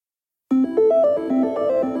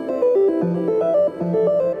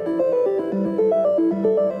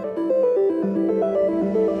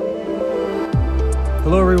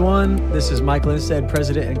everyone. This is Mike Linstead,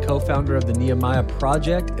 president and co-founder of the Nehemiah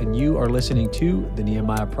Project, and you are listening to the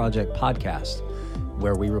Nehemiah Project podcast,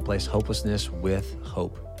 where we replace hopelessness with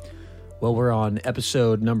hope. Well, we're on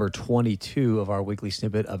episode number 22 of our weekly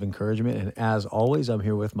snippet of encouragement, and as always, I'm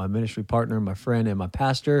here with my ministry partner, my friend, and my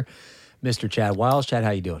pastor, Mr. Chad Wiles. Chad,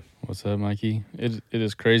 how you doing? What's up, Mikey? It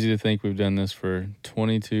is crazy to think we've done this for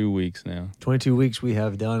 22 weeks now. 22 weeks we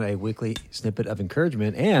have done a weekly snippet of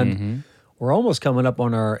encouragement, and we're almost coming up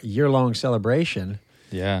on our year-long celebration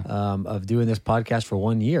of doing this podcast for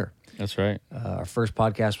 1 year. That's right. Our first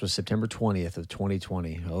podcast was September 20th of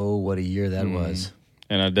 2020. Oh, what a year that was.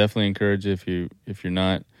 And I definitely encourage you, if you're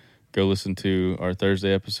not, go listen to our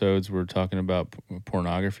Thursday episodes. We're talking about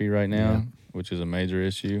pornography right now, which is a major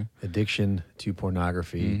issue. Addiction to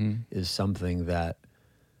pornography is something that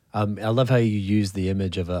I love how you use the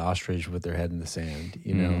image of an ostrich with their head in the sand.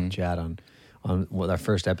 You know, Chad, on our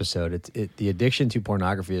first episode, the addiction to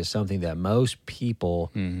pornography is something that most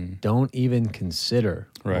people don't even consider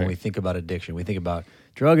when we think about addiction. We think about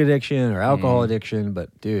drug addiction or alcohol addiction,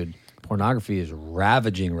 but dude, pornography is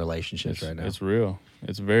ravaging relationships right now. It's real.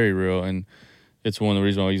 It's very real, and it's one of the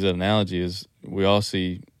reasons why I use that analogy is we all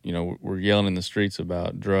see, you know, we're yelling in the streets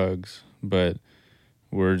about drugs, but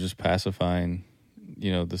we're just pacifying,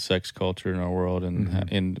 you know, the sex culture in our world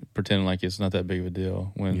and pretending like it's not that big of a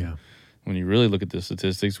deal. When you really look at the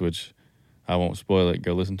statistics, which I won't spoil it,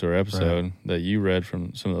 go listen to our episode that you read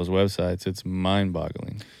from some of those websites, it's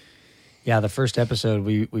mind-boggling. Yeah, the first episode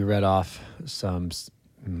we read off some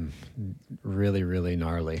really, really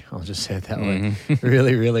gnarly. I'll just say it that way.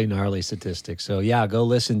 Really, really gnarly statistics. So yeah, go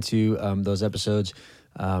listen to those episodes.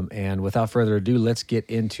 And without further ado, let's get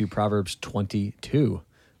into Proverbs 22.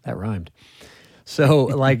 That rhymed. So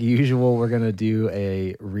like usual, we're going to do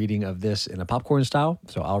a reading of this in a popcorn style.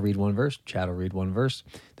 So I'll read one verse, Chad will read one verse,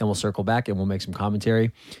 then we'll circle back and we'll make some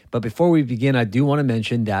commentary. But before we begin, I do want to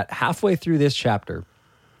mention that halfway through this chapter,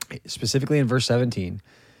 specifically in verse 17,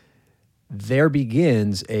 there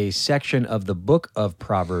begins a section of the book of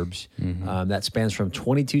Proverbs that spans from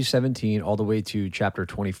 22:17 all the way to chapter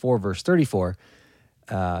 24, verse 34,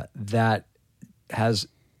 that has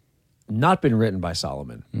not been written by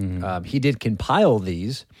Solomon. He did compile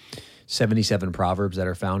these 77 Proverbs that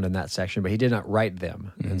are found in that section, but he did not write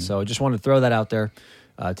them. And so I just want to throw that out there,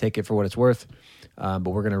 take it for what it's worth, but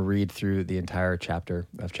we're going to read through the entire chapter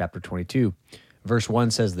of chapter 22. Verse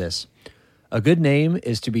 1 says this: "A good name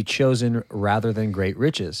is to be chosen rather than great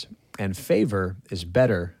riches, and favor is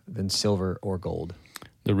better than silver or gold.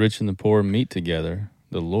 The rich and the poor meet together.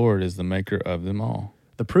 The Lord is the maker of them all.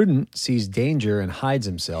 The prudent sees danger and hides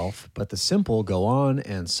himself, but the simple go on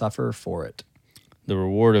and suffer for it. The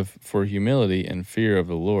reward for humility and fear of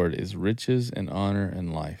the Lord is riches and honor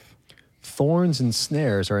and life. Thorns and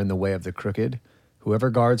snares are in the way of the crooked.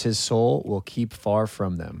 Whoever guards his soul will keep far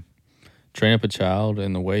from them. Train up a child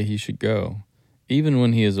in the way he should go. Even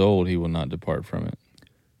when he is old, he will not depart from it.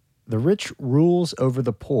 The rich rules over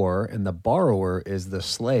the poor, and the borrower is the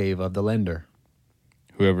slave of the lender.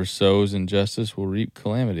 Whoever sows injustice will reap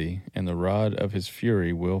calamity, and the rod of his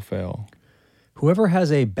fury will fail. Whoever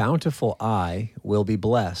has a bountiful eye will be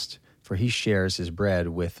blessed, for he shares his bread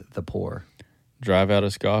with the poor. Drive out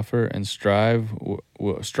a scoffer, and strife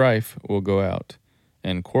will go out,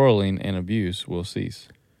 and quarreling and abuse will cease.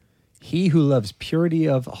 He who loves purity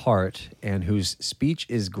of heart and whose speech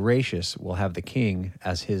is gracious will have the king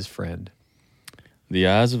as his friend. The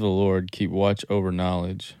eyes of the Lord keep watch over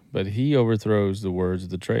knowledge, but he overthrows the words of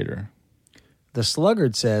the traitor. The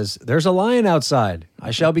sluggard says, 'There's a lion outside.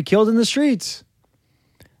 I shall be killed in the streets.'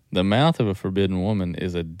 The mouth of a forbidden woman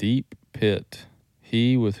is a deep pit.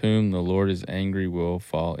 He with whom the Lord is angry will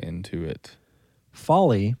fall into it.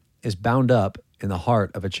 Folly is bound up in the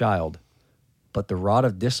heart of a child, but the rod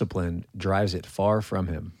of discipline drives it far from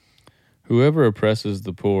him. Whoever oppresses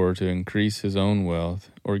the poor to increase his own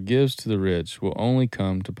wealth or gives to the rich will only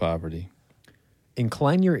come to poverty.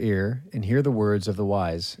 Incline your ear and hear the words of the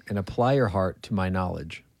wise, and apply your heart to my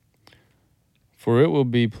knowledge. For it will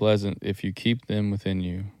be pleasant if you keep them within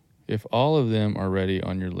you, if all of them are ready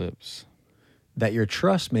on your lips. That your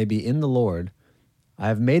trust may be in the Lord, I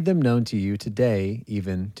have made them known to you today,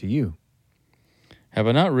 even to you. Have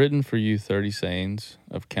I not written for you 30 sayings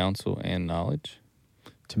of counsel and knowledge?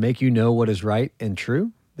 To make you know what is right and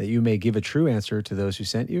true, that you may give a true answer to those who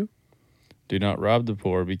sent you? Do not rob the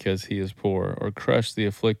poor because he is poor, or crush the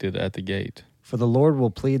afflicted at the gate. For the Lord will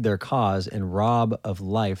plead their cause and rob of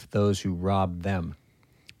life those who rob them.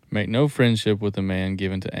 Make no friendship with a man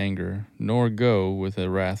given to anger, nor go with a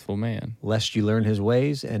wrathful man. Lest you learn his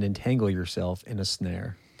ways and entangle yourself in a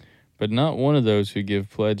snare. but not one of those who give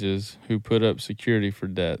pledges, who put up security for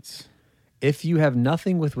debts. If you have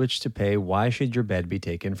nothing with which to pay, why should your bed be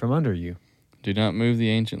taken from under you? Do not move the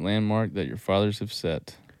ancient landmark that your fathers have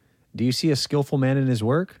set. Do you see a skillful man in his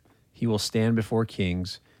work? He will stand before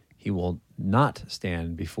kings. He will not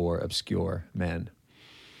stand before obscure men.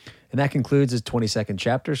 And that concludes his 22nd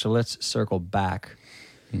chapter, so let's circle back.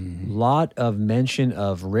 Lot of mention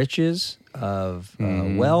of riches, of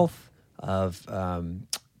wealth, of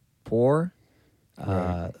poor.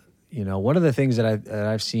 Right. One of the things that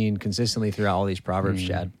I've seen consistently throughout all these Proverbs,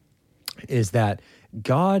 Chad, is that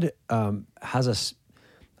God has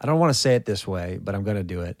I don't want to say it this way, but I'm going to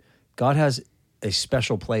do it. God has a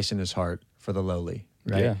special place in his heart for the lowly,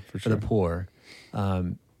 right? Yeah, for sure. The poor.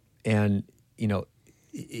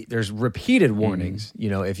 There's repeated warnings.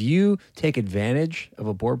 If you take advantage of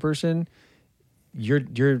a poor person, you're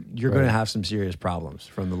going to have some serious problems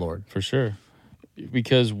from the Lord. For sure.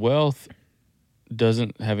 Because wealth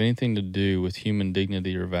doesn't have anything to do with human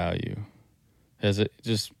dignity or value. It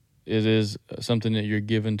is something that you're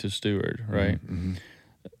given to steward, right? Mm-hmm.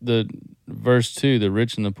 The verse 2, the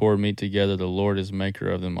rich and the poor meet together, the Lord is maker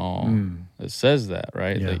of them all. It says that,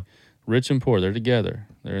 right? Yeah. Rich and poor, they're together.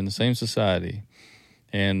 They're in the same society.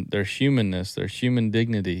 And their humanness, their human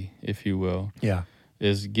dignity, if you will,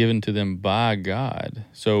 is given to them by God.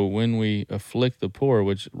 So when we afflict the poor,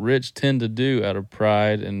 which rich tend to do out of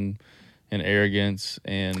pride and arrogance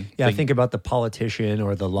and think about the politician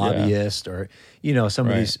or the lobbyist or some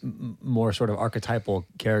of these more sort of archetypal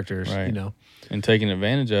characters, right. And taken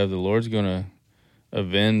advantage of, the Lord's going to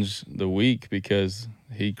avenge the weak because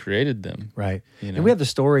he created them. Right. And we have the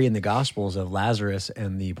story in the Gospels of Lazarus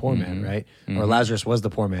and the poor man, right? Or Lazarus was the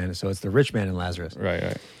poor man, so it's the rich man and Lazarus.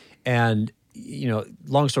 Right. And,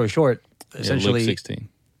 long story short, essentially... Luke 16.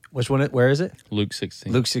 Which one? Where is it? Luke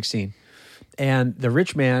 16. Luke 16. And the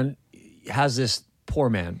rich man has this poor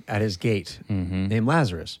man at his gate named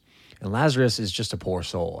Lazarus. And Lazarus is just a poor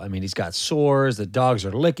soul. I mean, he's got sores. The dogs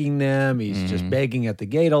are licking them. He's just begging at the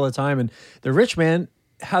gate all the time. And the rich man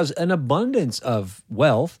has an abundance of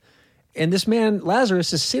wealth. And this man,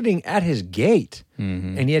 Lazarus, is sitting at his gate.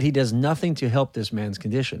 And yet he does nothing to help this man's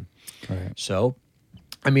condition. Right. So,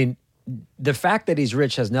 I mean, the fact that he's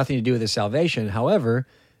rich has nothing to do with his salvation. However,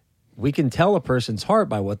 we can tell a person's heart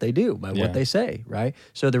by what they do, by what they say, right?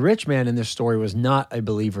 So the rich man in this story was not a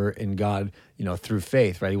believer in God, through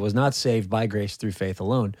faith, right? He was not saved by grace through faith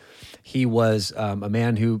alone. He was a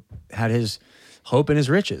man who had his hope in his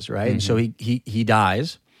riches, right? And so he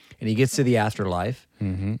dies, and he gets to the afterlife,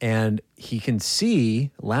 and he can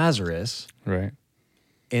see Lazarus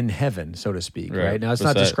in heaven, so to speak, right? Now, it's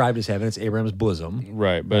not described as heaven. It's Abraham's bosom.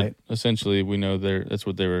 Right, but essentially we know that's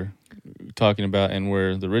what they were talking about, and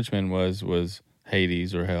where the rich man was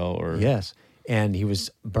Hades or hell, or yes, and he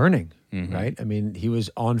was burning, right? I mean, he was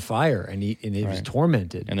on fire, and he was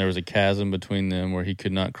tormented, and there was a chasm between them where he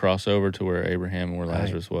could not cross over to where Abraham and where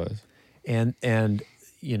Lazarus was, and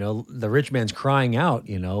the rich man's crying out,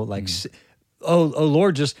 like, oh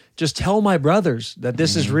Lord, just tell my brothers that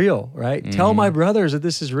this is real, right? Tell my brothers that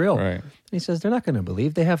this is real, right? And he says they're not going to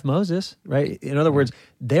believe. They have Moses, right? In other words,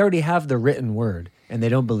 they already have the written word, and they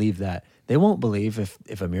don't believe that. They won't believe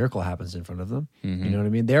if a miracle happens in front of them. You know what I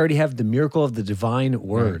mean? They already have the miracle of the divine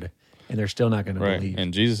word, and they're still not going to believe.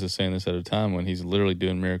 And Jesus is saying this at a time when he's literally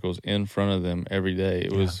doing miracles in front of them every day.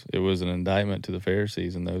 It was an indictment to the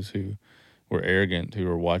Pharisees and those who were arrogant, who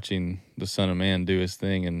were watching the Son of Man do his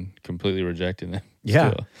thing and completely rejecting him.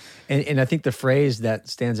 Yeah. And I think the phrase that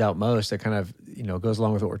stands out most, that kind of goes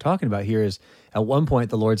along with what we're talking about here, is at one point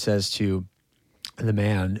the Lord says to the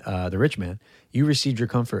man, the rich man, you received your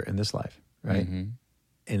comfort in this life, right?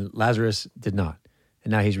 And Lazarus did not.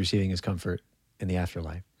 And now he's receiving his comfort in the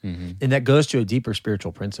afterlife. And that goes to a deeper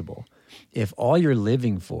spiritual principle. If all you're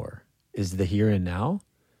living for is the here and now,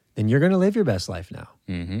 then you're going to live your best life now.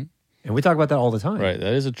 And we talk about that all the time. Right.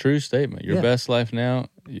 That is a true statement. Your best life now,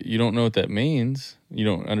 you don't know what that means. You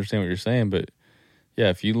don't understand what you're saying. But yeah,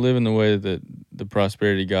 if you live in the way that the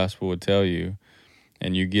prosperity gospel would tell you,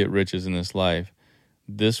 and you get riches in this life,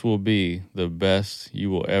 this will be the best you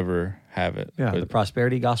will ever have it. Yeah, the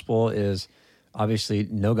prosperity gospel is obviously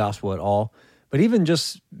no gospel at all. But even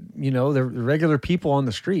just, the regular people on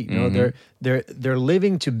the street, they're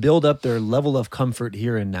living to build up their level of comfort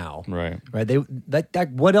here and now. Right.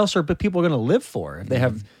 What else are people going to live for if they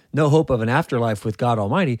have no hope of an afterlife with God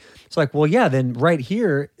Almighty? It's like, well, yeah, then right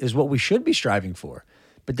here is what we should be striving for.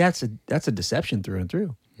 But that's a deception through and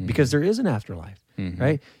through, because there is an afterlife,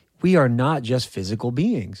 right? We are not just physical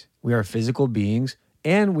beings. We are physical beings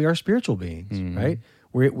and we are spiritual beings, right?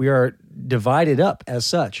 We are divided up as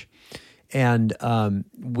such. And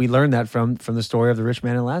we learned that from the story of the rich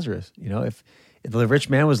man and Lazarus. If the rich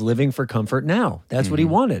man was living for comfort now, that's what he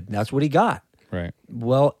wanted. That's what he got. Right.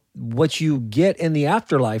 Well, what you get in the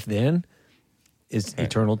afterlife then is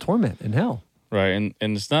eternal torment in hell. Right. And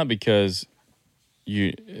it's not because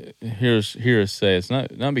you hear us say it's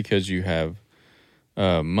not because you have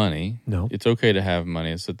money. No. It's okay to have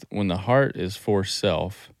money. It's that when the heart is for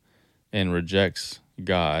self and rejects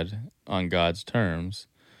God on God's terms,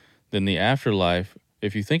 then the afterlife,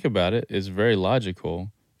 if you think about it, is very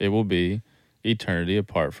logical. It will be eternity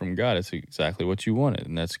apart from God. It's exactly what you wanted,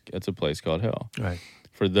 and that's a place called hell. Right.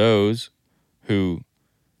 For those who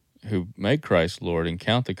make Christ Lord and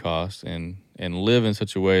count the cost and live in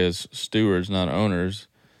such a way as stewards, not owners,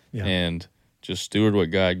 and just steward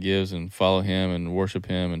what God gives and follow Him and worship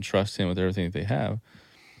Him and trust Him with everything that they have,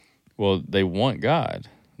 well, they want God.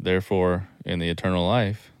 Therefore, in the eternal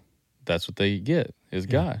life, that's what they get is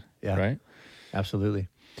God, right? Absolutely.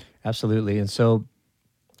 Absolutely. And so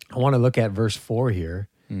I want to look at verse 4 here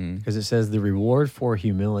because it says, the reward for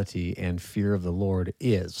humility and fear of the Lord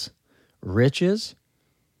is riches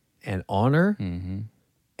and honor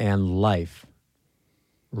and life.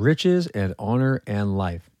 Riches and honor and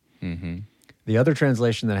life. Mm-hmm. The other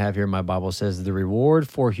translation that I have here in my Bible says, the reward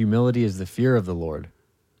for humility is the fear of the Lord,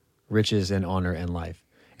 riches and honor and life.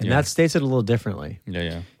 And that states it a little differently.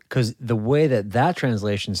 Yeah. Because the way that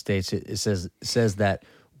translation states it, it says that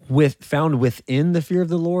found within the fear of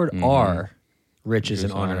the Lord are riches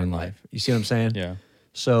and honor and life. You see what I'm saying? Yeah.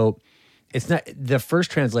 So it's not the first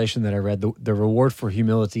translation that I read, the reward for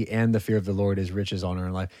humility and the fear of the Lord is riches, honor,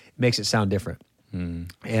 and life. It makes it sound different.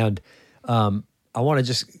 And I want to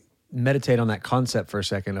just meditate on that concept for a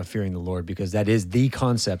second of fearing the Lord, because that is the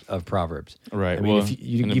concept of Proverbs. Right. I mean,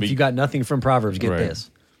 if you got nothing from Proverbs, get this.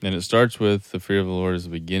 And it starts with the fear of the Lord is the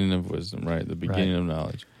beginning of wisdom, right? The beginning of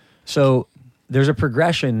knowledge. So there's a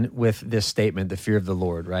progression with this statement, the fear of the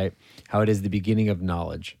Lord, right? How it is the beginning of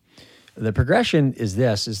knowledge. The progression is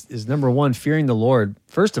this, is number one, fearing the Lord,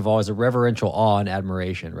 first of all, is a reverential awe and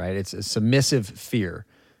admiration, right? It's a submissive fear.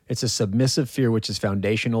 It's a submissive fear, which is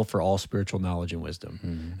foundational for all spiritual knowledge and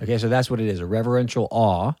wisdom. Okay, so that's what it is, a reverential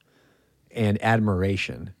awe and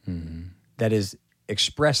admiration that is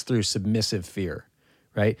expressed through submissive fear,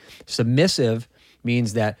 right? Submissive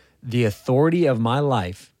means that the authority of my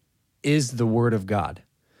life is the word of God.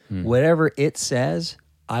 Whatever it says,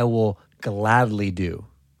 I will gladly do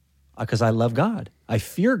because I love God. I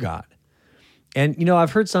fear God. And,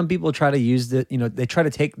 I've heard some people try to use they try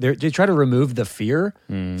to remove the fear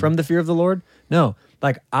from the fear of the Lord. No,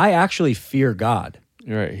 I actually fear God.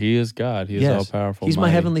 Right. He is God. He is all-powerful. He's mighty. my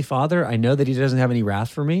heavenly Father. I know that He doesn't have any wrath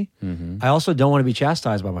for me. I also don't want to be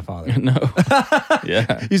chastised by my Father. No.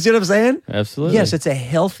 Yeah. You see what I'm saying? Absolutely. Yes, it's a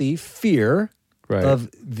healthy fear of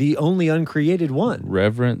the only uncreated one.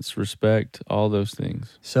 Reverence, respect, all those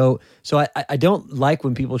things. So I don't like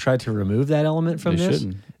when people try to remove that element from this.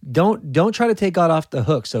 Shouldn't. Don't try to take God off the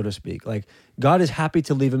hook, so to speak. Like, God is happy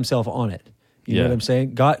to leave Himself on it. You know what I'm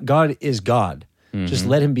saying? God is God. Just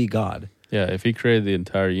let Him be God. Yeah, if He created the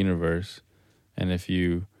entire universe, and if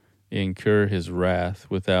you incur His wrath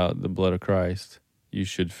without the blood of Christ, you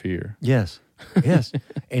should fear. Yes.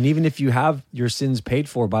 And even if you have your sins paid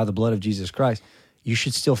for by the blood of Jesus Christ, you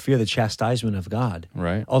should still fear the chastisement of God.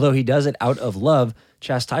 Right. Although He does it out of love,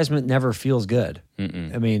 chastisement never feels good.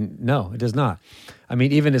 I mean, no, it does not. I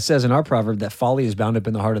mean, even it says in our proverb that folly is bound up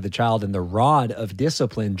in the heart of the child, and the rod of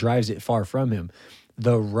discipline drives it far from him.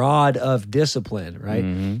 The rod of discipline,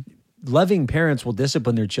 right? Loving parents will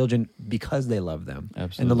discipline their children because they love them.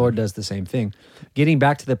 Absolutely. And the Lord does the same thing. Getting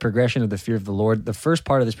back to the progression of the fear of the Lord, the first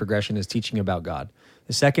part of this progression is teaching about God.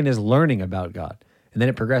 The second is learning about God. And then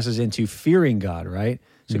it progresses into fearing God, right?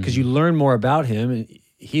 So because you learn more about Him, and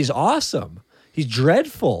He's awesome. He's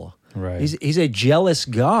dreadful. Right. He's a jealous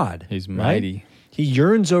God. He's mighty. Right? He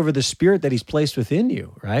yearns over the spirit that He's placed within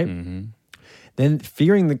you, right? Then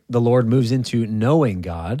fearing the Lord moves into knowing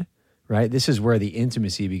God, right? This is where the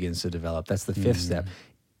intimacy begins to develop. That's the fifth step.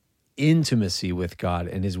 Intimacy with God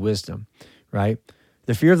and His wisdom, right?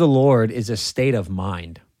 The fear of the Lord is a state of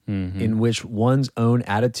mind in which one's own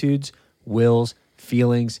attitudes, wills,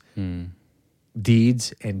 feelings,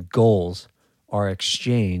 deeds, and goals are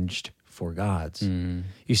exchanged for God's.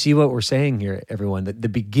 You see what we're saying here, everyone? That the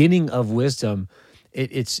beginning of wisdom,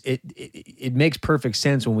 it makes perfect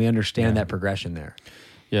sense when we understand that progression there.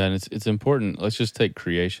 Yeah, and it's important. Let's just take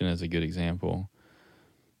creation as a good example.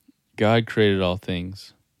 God created all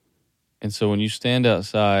things. And so when you stand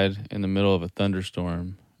outside in the middle of a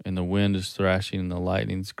thunderstorm and the wind is thrashing and the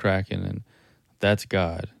lightning's cracking, and that's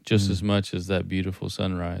God, just as much as that beautiful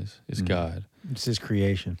sunrise is God. It's his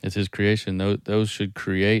creation. It's his creation. Those should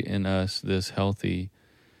create in us this healthy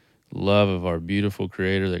love of our beautiful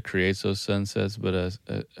Creator that creates those sunsets, but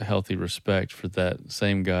a healthy respect for that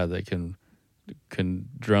same God that can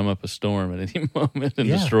drum up a storm at any moment and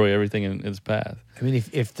destroy everything in its path. I mean,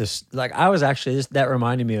 if this, like, I was actually, that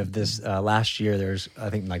reminded me of this last year. There's, I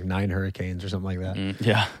think, like 9 hurricanes or something like that.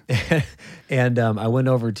 Yeah. And I went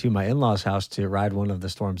over to my in-laws' house to ride one of the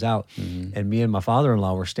storms out. And me and my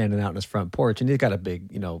father-in-law were standing out in his front porch, and he's got a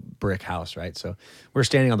big, brick house, right? So we're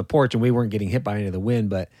standing on the porch, and we weren't getting hit by any of the wind,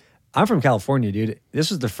 but I'm from California, dude.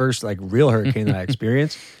 This was the first, like, real hurricane that I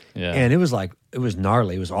experienced. Yeah. And it was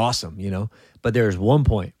gnarly. It was awesome, But there was one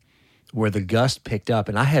point where the gust picked up,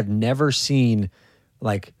 and I had never seen,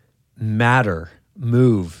 like, matter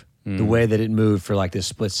move the way that it moved for, like, this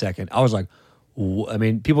split second. I was like, I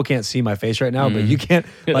mean, people can't see my face right now, but you can't,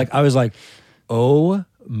 like, I was like, oh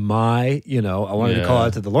my, I wanted to call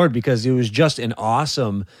out to the Lord, because it was just an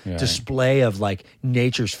awesome display of, like,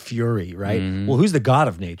 nature's fury, right? Well, who's the God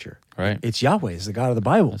of nature? Right. It's Yahweh. It's the God of the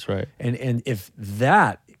Bible. That's right. And if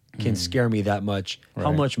that can scare me that much,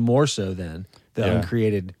 how much more so then the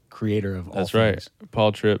uncreated creator of all That's things? right.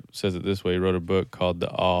 Paul Tripp says it this way. He wrote a book called The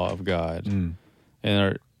Awe of God.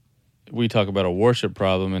 And we talk about a worship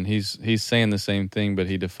problem, and he's saying the same thing, but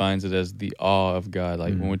he defines it as the awe of God.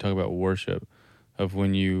 Like when we talk about worship, of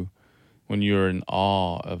when you're in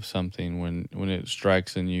awe of something, when it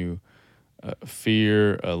strikes in you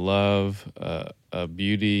fear, a love, a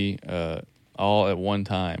beauty, all at one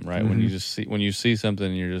time, right? When you see something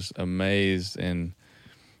and you're just amazed, and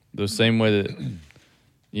the same way that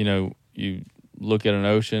you look at an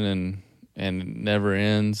ocean and it never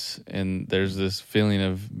ends, and there's this feeling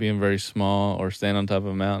of being very small, or stand on top of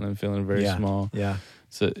a mountain and feeling very small. Yeah.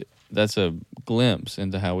 So that's a glimpse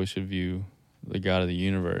into how we should view the God of the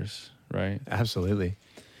universe, right? Absolutely.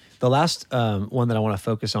 The last one that I want to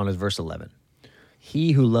focus on is verse 11.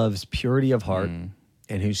 He who loves purity of heart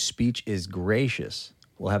and whose speech is gracious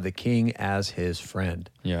will have the king as his friend.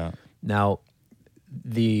 Yeah. Now,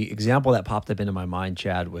 the example that popped up into my mind,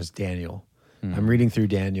 Chad, was Daniel. I'm reading through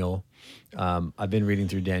Daniel. I've been reading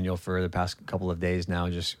through Daniel for the past couple of days now,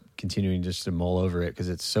 just continuing just to mull over it because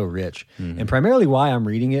it's so rich. And primarily why I'm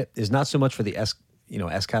reading it is not so much for the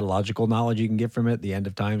eschatological knowledge you can get from it, the end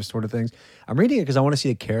of times sort of things. I'm reading it because I want to see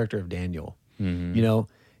the character of Daniel.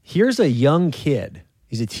 Here's a young kid.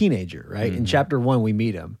 He's a teenager, right? In chapter 1, we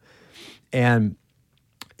meet him. And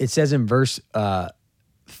it says in verse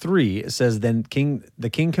 3, it says, then the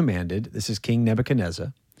king commanded, this is King Nebuchadnezzar,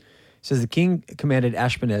 it says the king commanded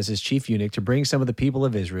Ashpenaz, his chief eunuch, to bring some of the people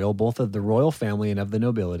of Israel, both of the royal family and of the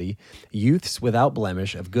nobility, youths without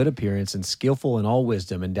blemish, of good appearance, and skillful in all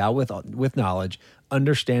wisdom, endowed with knowledge,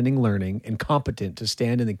 understanding, learning, and competent to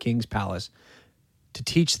stand in the king's palace, to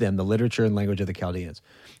teach them the literature and language of the Chaldeans.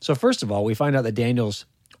 So first of all, we find out that Daniel's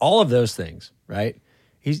all of those things, right?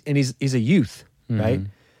 He's a youth, right?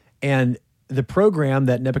 And the program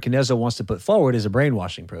that Nebuchadnezzar wants to put forward is a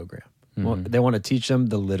brainwashing program. Well, they want to teach them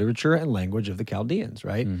the literature and language of the Chaldeans,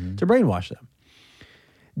 right? To brainwash them.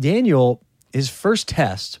 Daniel, his first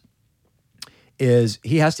test is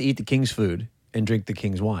he has to eat the king's food and drink the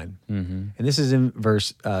king's wine. And this is in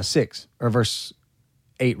verse 6, or verse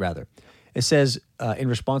 8, rather. It says, in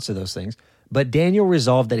response to those things, but Daniel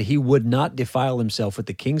resolved that he would not defile himself with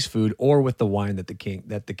the king's food or with the wine that the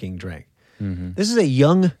king drank. This is a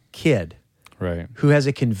young kid, right, who has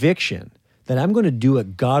a conviction that I'm going to do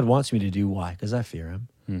what God wants me to do. Why? Because I fear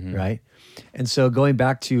him, right? And so going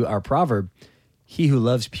back to our proverb, he who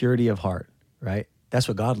loves purity of heart, right? That's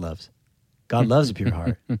what God loves. God loves a pure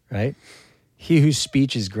heart, right? He whose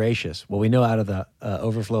speech is gracious. Well, we know out of the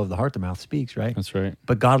overflow of the heart, the mouth speaks, right? That's right.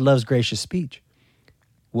 But God loves gracious speech.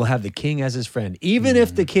 We'll have the king as his friend, even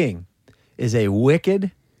if the king is a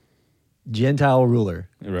wicked Gentile ruler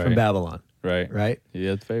from Babylon. Right. Right? He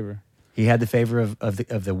had favor. He had the favor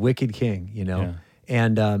of the wicked king, Yeah.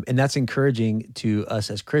 And that's encouraging to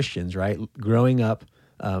us as Christians, right? Growing up,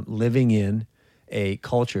 living in a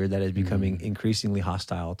culture that is becoming increasingly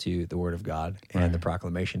hostile to the word of God and the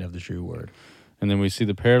proclamation of the true word. And then we see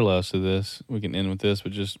the parallels to this. We can end with this,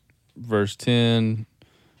 but just verse 10,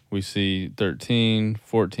 we see 13,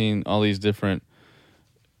 14, all these different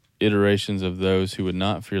iterations of those who would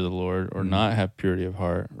not fear the Lord or not have purity of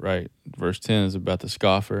heart, right? Verse 10 is about the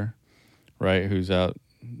scoffer, right, who's out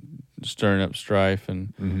stirring up strife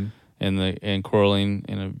and quarreling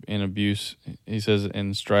and abuse. He says,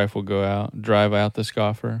 and strife will go out, drive out the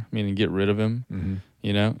scoffer, meaning get rid of him,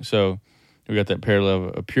 So we got that parallel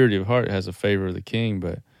of a purity of heart has a favor of the king,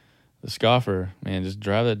 but the scoffer, man, just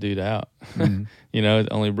drive that dude out. It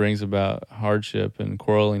only brings about hardship and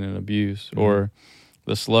quarreling and abuse. Or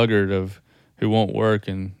the sluggard who won't work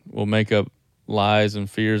and will make up lies and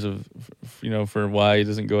fears of, for why he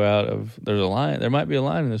doesn't go out. There's a lion. There might be a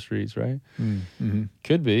lion in the streets, right?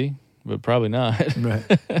 Could be, but probably not. Right.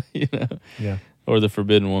 Yeah. Or the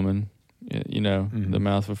forbidden woman. The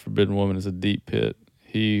mouth of a forbidden woman is a deep pit.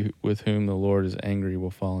 He with whom the Lord is angry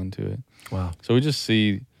will fall into it. Wow. So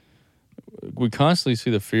we constantly see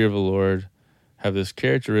the fear of the Lord have this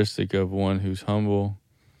characteristic of one who's humble,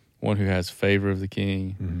 one who has favor of the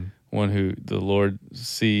king, one who the Lord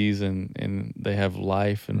sees and they have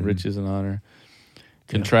life and riches and honor,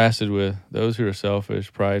 contrasted with those who are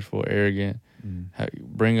selfish, prideful, arrogant,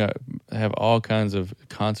 have all kinds of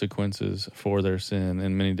consequences for their sin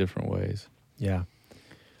in many different ways. Yeah.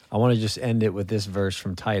 I want to just end it with this verse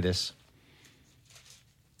from Titus.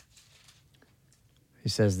 He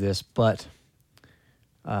says this, but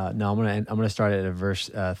I'm going to start at verse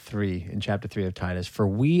 3 in chapter 3 of Titus. For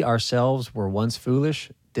we ourselves were once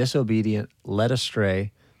foolish, disobedient, led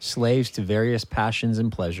astray, slaves to various passions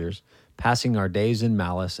and pleasures, passing our days in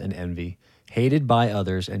malice and envy, hated by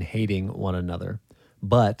others and hating one another.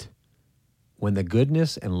 But when the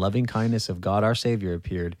goodness and loving kindness of God our Savior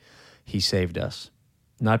appeared, he saved us,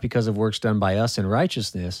 not because of works done by us in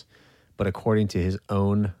righteousness, but according to his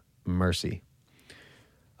own mercy.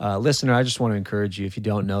 Listener, I just want to encourage you, if you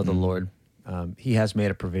don't know the Lord, he has made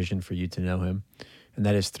a provision for you to know him, and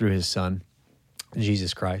that is through his Son,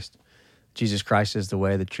 Jesus Christ. Jesus Christ is the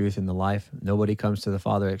way, the truth, and the life. Nobody comes to the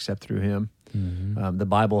Father except through him. The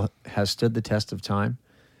Bible has stood the test of time.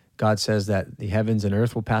 God says that the heavens and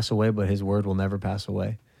earth will pass away, but his word will never pass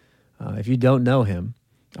away. If you don't know him,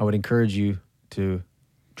 I would encourage you to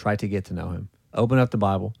try to get to know him. Open up the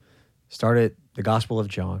Bible, start at the Gospel of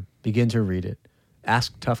John, begin to read it,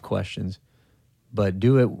 ask tough questions, but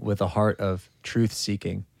do it with a heart of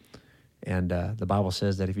truth-seeking. And the Bible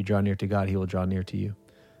says that if you draw near to God, he will draw near to you.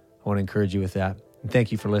 I want to encourage you with that. And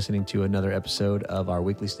thank you for listening to another episode of our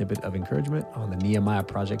weekly snippet of encouragement on the Nehemiah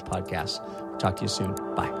Project podcast. Talk to you soon.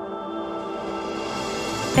 Bye.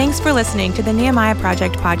 Thanks for listening to the Nehemiah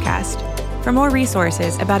Project podcast. For more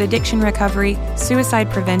resources about addiction recovery,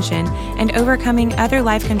 suicide prevention, and overcoming other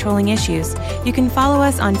life-controlling issues, you can follow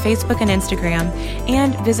us on Facebook and Instagram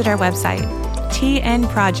and visit our website,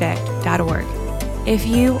 tnproject.org. If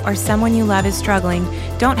you or someone you love is struggling,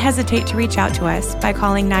 don't hesitate to reach out to us by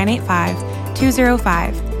calling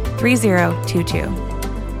 985-205-3022.